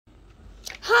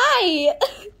Hi!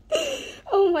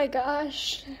 Oh my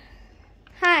gosh.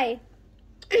 Hi.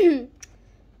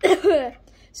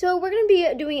 So we're going to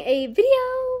be doing a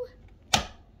video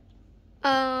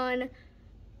on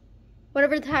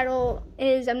whatever the title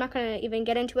is. I'm not going to even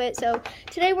get into it. So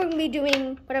today we're going to be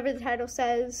doing whatever the title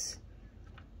says,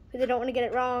 because I don't want to get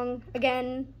it wrong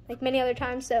again, like many other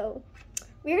times. So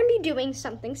we're going to be doing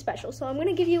something special. So I'm going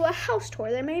to give you a house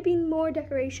tour. There may be more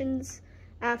decorations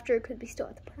after, because we still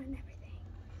have to put on everything.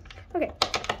 Okay.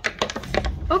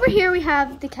 Over here we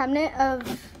have the cabinet of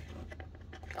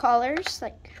collars.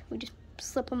 Like, we just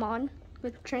slip them on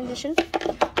with transition.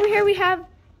 Over here we have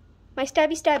my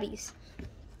stabbies.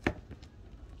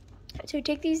 So you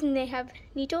take these and they have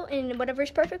needle and whatever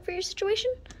is perfect for your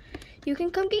situation. You can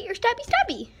come get your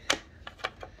stabby.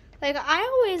 Like, I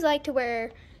always like to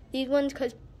wear these ones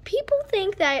because people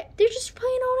think that they're just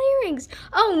plain old earrings.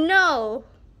 Oh no,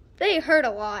 they hurt a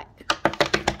lot.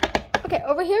 Okay,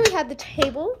 over here we have the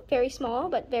table, very small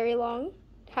but very long.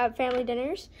 Have family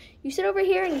dinners. You sit over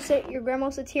here and your grandma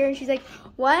sits here and she's like,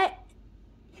 what?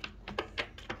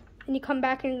 And you come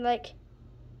back and like,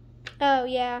 oh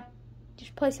yeah,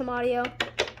 just play some audio.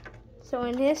 So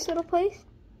in this little place,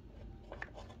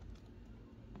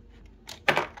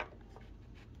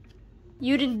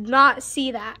 you did not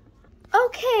see that.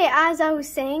 Okay, as I was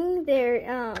saying,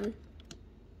 there,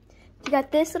 you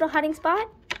got this little hiding spot.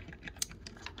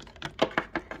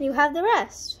 And you have the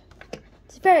rest.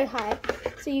 It's very high,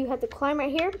 so you have to climb right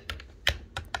here,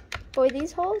 avoid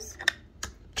these holes,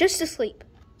 just to sleep.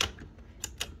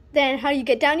 Then how do you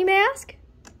get down, you may ask?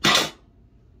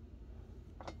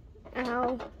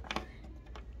 Ow.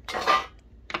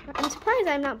 I'm surprised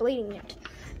I'm not bleeding yet.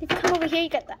 You come over here, you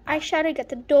got the eyeshadow, you got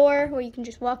the door where you can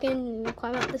just walk in and you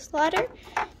climb up this ladder.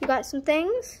 You got some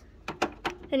things.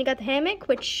 Then you got the hammock,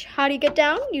 which, how do you get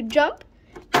down? You jump,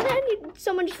 and then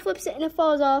someone just flips it and it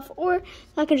falls off, or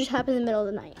that could just happen in the middle of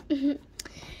the night.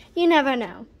 You never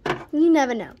know. You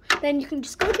never know. Then you can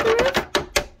just go to the roof,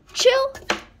 chill,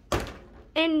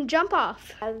 and jump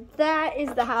off. That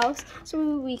is the house,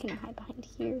 so we can hide behind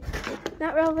here.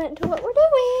 Not relevant to what we're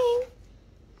doing.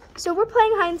 So we're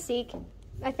playing hide and seek.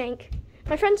 I think.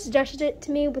 My friend suggested it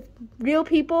to me with real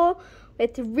people.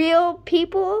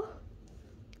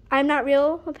 I'm not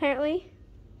real, apparently.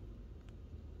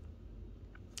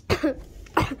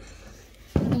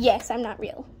 Yes, I'm not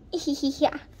real.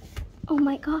 Yeah. Oh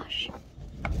my gosh.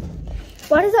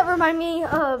 Why does that remind me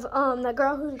of the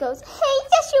girl who goes, hey,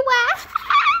 Joshua?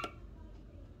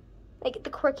 Like the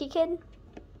quirky kid.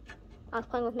 I was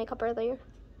playing with makeup earlier.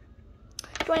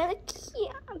 Do I look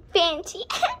fancy?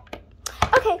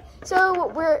 Okay,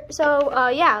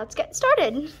 yeah, let's get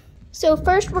started. So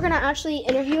first we're gonna actually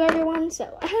interview everyone,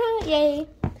 so yay.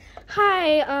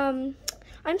 Hi,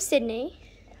 I'm Sydney.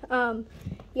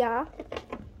 Yeah.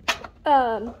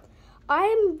 I'm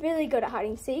really good at hide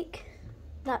and seek.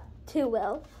 Not too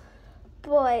well,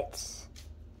 but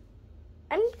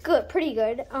I'm good, pretty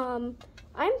good. I'm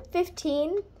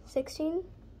 16.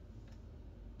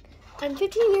 I'm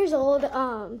 15 years old,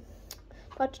 about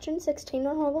to turn 16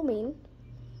 on Halloween.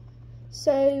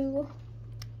 So,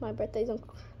 my birthday's on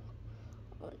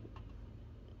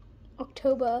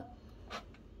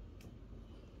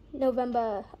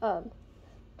November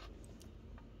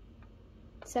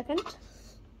 2nd.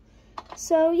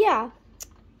 So, yeah.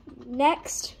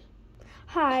 Next.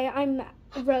 Hi, I'm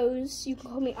Rose. You can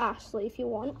call me Ashley if you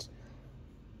want.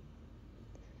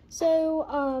 So,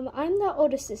 I'm the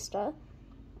oldest sister.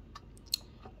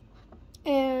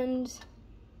 And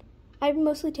I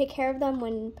mostly take care of them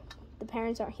when the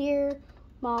parents aren't here.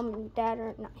 Mom and dad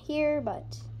are not here,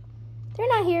 but they're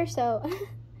not here, so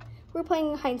we're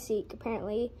playing hide and seek,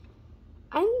 apparently.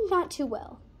 I'm not too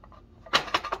well.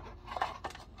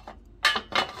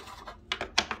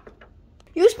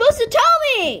 You're supposed to tell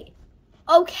me!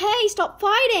 Okay, stop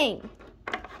fighting.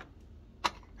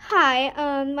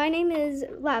 Hi, my name is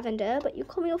Lavender, but you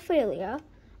call me Ophelia.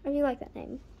 I really like that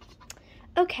name.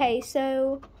 Okay,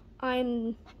 so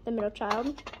I'm the middle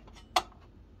child.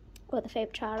 Or the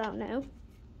favorite child, I don't know.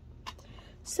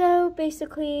 So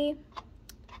basically,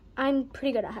 I'm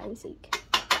pretty good at hide and seek.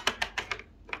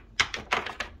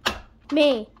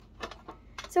 Me.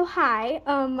 So hi,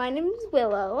 my name is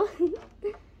Willow.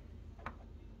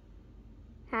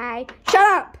 Hi. Shut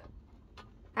up!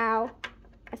 Ow.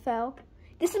 I fell.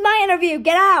 This is my interview.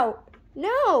 Get out!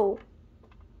 No!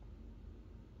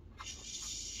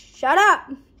 Shut up!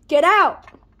 Get out!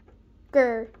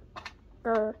 Grr.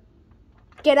 Grr.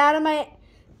 Get out of my...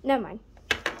 Never mind.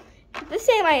 This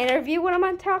ain't my interview. What am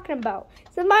I talking about?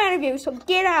 This is my interview, so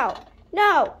get out.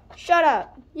 No! Shut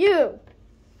up. You!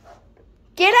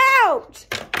 Get out!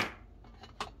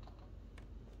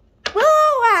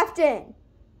 often.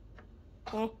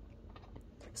 Eh.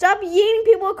 Stop yeeting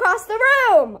people across the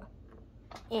room.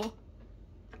 Eh.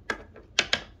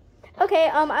 Okay,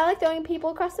 I like throwing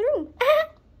people across the room.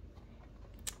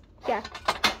 Yeah.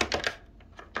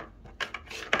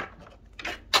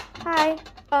 Hi,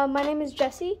 my name is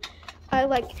Jessie. I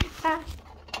like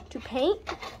to paint.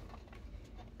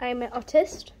 I'm an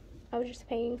artist. I was just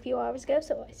painting a few hours ago,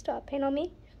 so I stopped paint on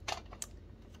me.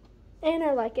 And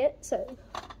I like it, so.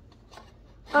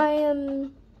 I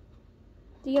am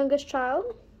the youngest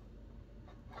child,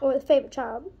 or the favorite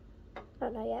child. I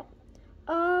don't know yet.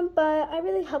 But I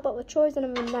really help out with chores, and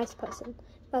I'm a nice person.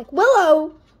 Like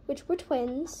Willow, which we're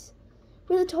twins.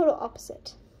 We're the total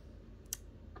opposite.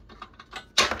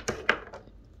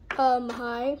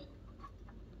 Hi.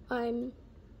 I'm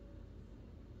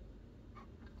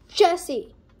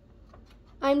Jessie.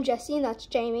 I'm Jessie, and that's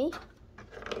Jamie.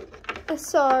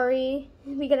 Sorry,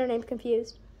 we get our names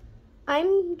confused.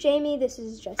 I'm Jamie, this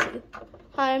is Jessie.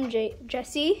 Hi, I'm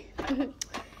Jessie.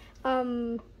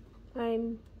 I'm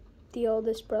the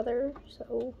oldest brother,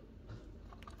 so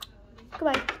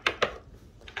goodbye.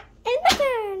 And my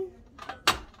turn.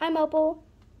 I'm Opal.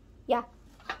 Yeah.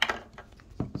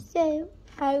 So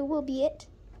I will be it.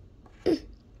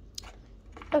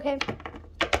 Okay.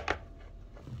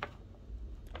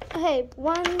 Okay,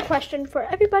 one question for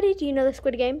everybody. Do you know the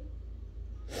Squid Game?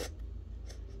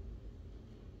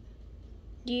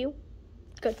 Do you?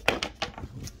 Good.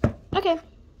 Okay.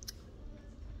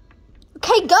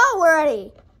 Okay, go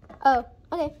already. Oh,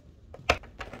 okay.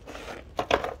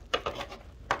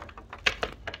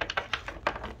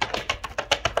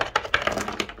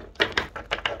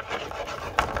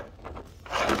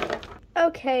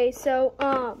 Okay, so,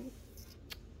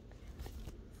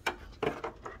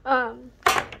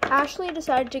 Ashley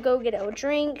decided to go get a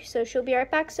drink, so she'll be right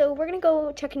back. So we're gonna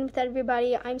go check in with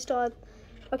everybody. I'm still at,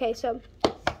 okay, so,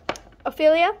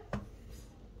 Ophelia.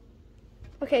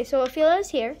 Okay, so Ophelia is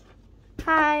here.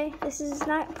 Hi, this is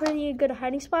not really a good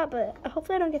hiding spot, but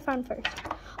hopefully I don't get found first.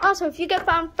 Also, if you get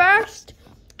found first,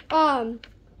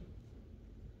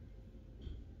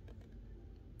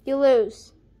 you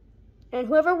lose. And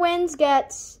whoever wins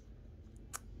gets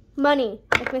money,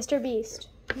 like Mr. Beast.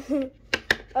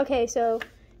 Okay, so,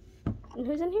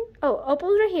 who's in here? Oh,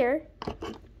 Opal's right here.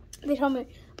 They told me,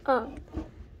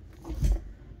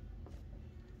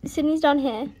 Sydney's down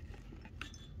here.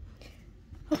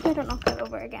 Hopefully I don't knock that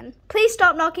over again. Please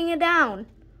stop knocking it down.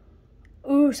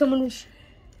 Ooh, someone was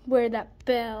wear that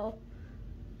bell.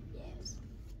 Yes.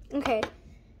 Okay.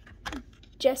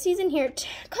 Jessie's in here.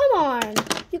 Come on.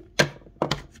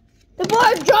 The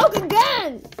boy joke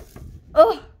again.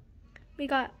 Oh, we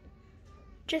got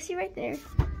Jessie right there,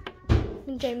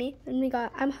 and Jamie, and we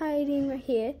got I'm hiding right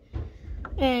here,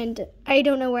 and I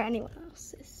don't know where anyone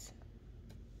else is.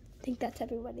 I think that's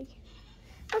everybody.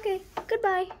 Okay,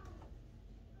 goodbye.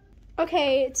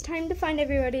 Okay, it's time to find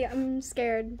everybody. I'm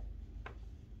scared.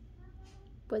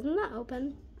 Wasn't that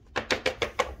open?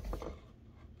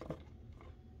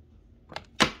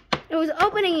 It was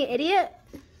opening, you idiot.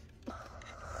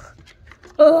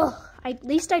 Ugh, at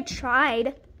least I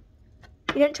tried.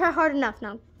 You didn't try hard enough.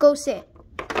 Now, go sit.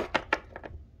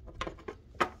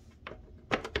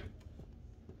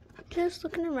 Just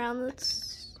looking around,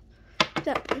 let's...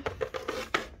 Do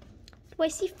I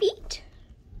see feet?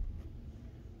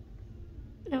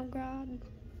 Oh, God.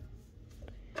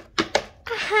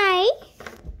 Hi.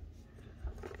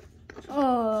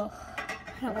 Oh,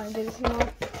 I don't want to do this anymore.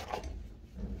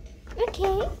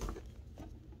 Okay.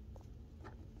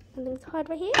 Something's hard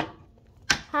right here.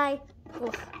 Hi.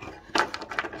 Ugh.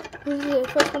 Who was the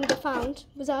first one to get found?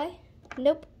 Was I?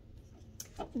 Nope.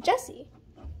 Jessie.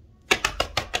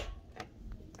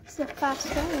 This is a fast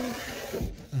phone.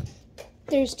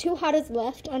 There's 2 hiders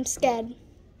left. I'm scared.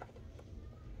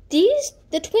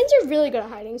 The twins are really good at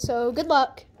hiding, so good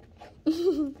luck.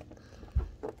 Do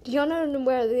y'all know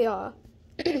where they are?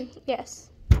 Yes.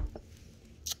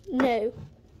 No.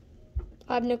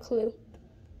 I have no clue.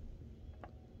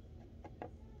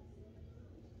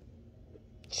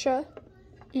 Sure.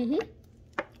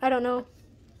 I don't know.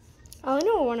 I only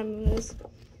know where one of them is.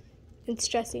 It's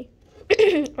Jessie.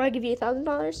 Or I give you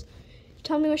 $1,000.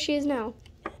 Tell me where she is now.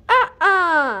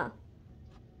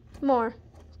 More.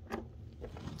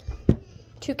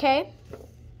 2K.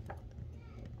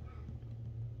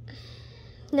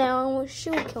 No, she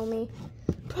will kill me.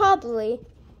 Probably.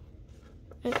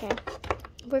 Okay.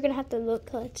 We're gonna have to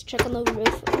look. Let's check on the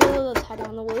roof. Oh, let's hide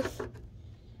on the roof.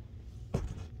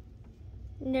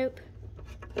 Nope.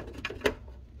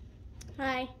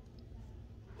 Hi.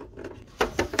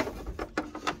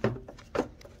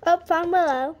 Oh, found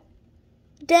Willow.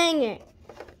 Dang it.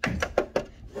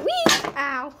 Whee!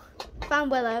 Ow.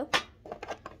 Found Willow.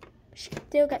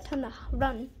 Still got time to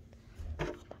run.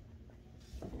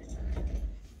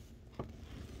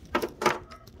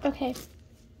 Okay.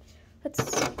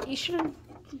 You should have.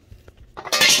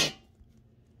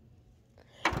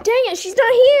 Dang it, she's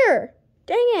not here.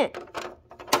 Dang it.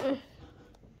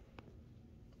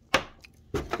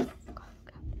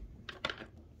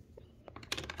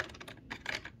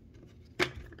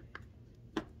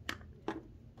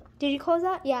 Did you close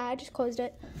that? Yeah, I just closed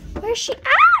it. Where's she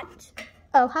at?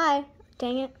 Oh, hi.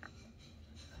 Dang it.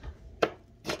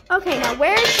 Okay, now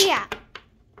where is she at?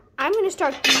 I'm going to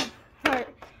start her.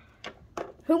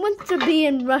 Who wants to be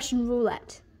in Russian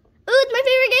roulette? Ooh, it's my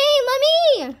favorite game. Let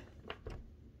me.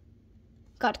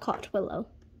 Got caught, Willow.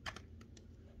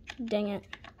 Dang it.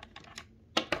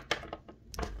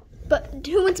 But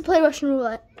who wants to play Russian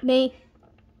roulette? Me.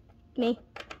 Me.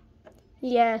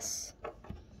 Yes.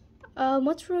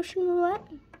 What's Russian roulette?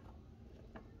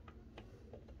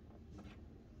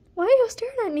 Why are you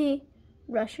staring at me?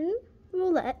 Russian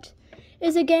roulette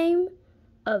is a game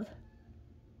of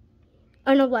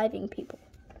unaliving people.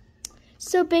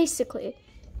 So basically,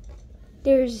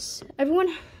 so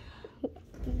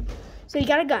you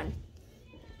got a gun.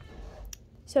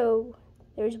 So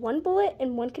there's one bullet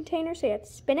in one container, so you have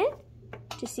to spin it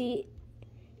to see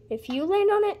if you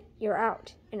land on it, you're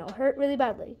out, and it'll hurt really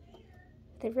badly.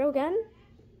 The real gun?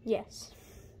 Yes.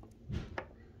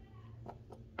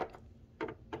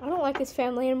 I don't like this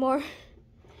family anymore.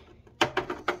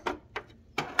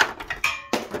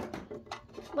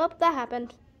 Well, that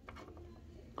happened.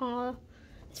 Aw,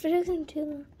 this video's getting too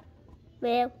long.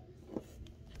 Well.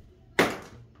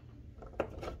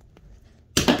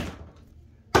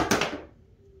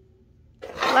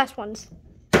 Last ones.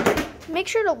 Make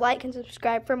sure to like and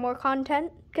subscribe for more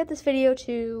content. Get this video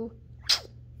to...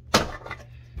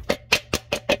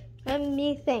 Let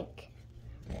me think.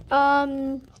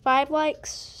 5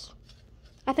 likes.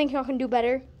 I think y'all can do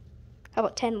better. How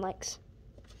about 10 likes?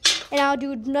 And I'll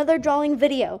do another drawing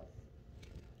video.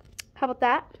 How about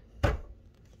that?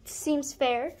 Seems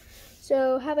fair.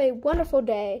 So have a wonderful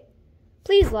day.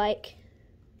 Please like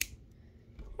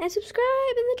and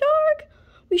subscribe in the dark.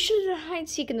 We should hide and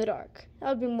seek in the dark. That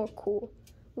would be more cool.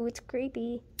 Ooh, it's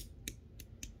creepy.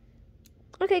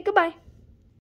 Okay, goodbye.